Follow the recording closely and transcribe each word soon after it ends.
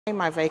Hey,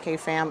 my vacay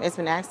fam, it's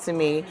been asked to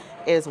me,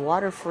 is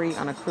water free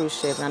on a cruise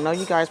ship? And I know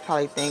you guys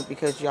probably think,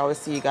 because you always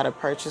see you got to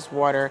purchase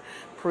water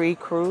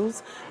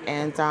pre-cruise.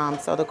 And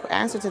so the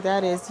answer to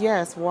that is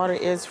yes, water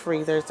is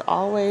free. There's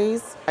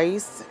always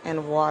ice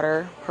and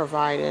water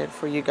provided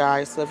for you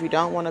guys. So if you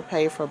don't want to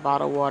pay for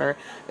bottled water,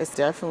 it's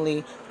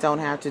definitely don't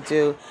have to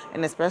do.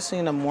 And especially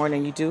in the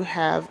morning, you do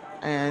have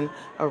an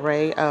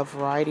array of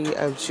variety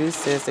of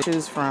juices to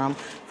choose from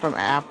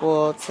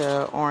apple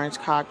to orange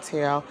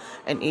cocktail,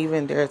 and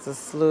even there's a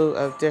slew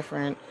of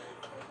different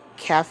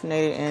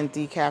caffeinated and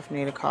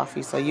decaffeinated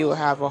coffee. So you will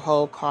have a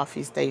whole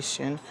coffee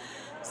station.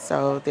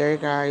 So there you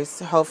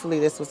guys, hopefully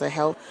this was a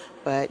help.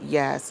 But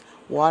yes,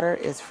 water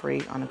is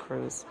free on a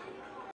cruise.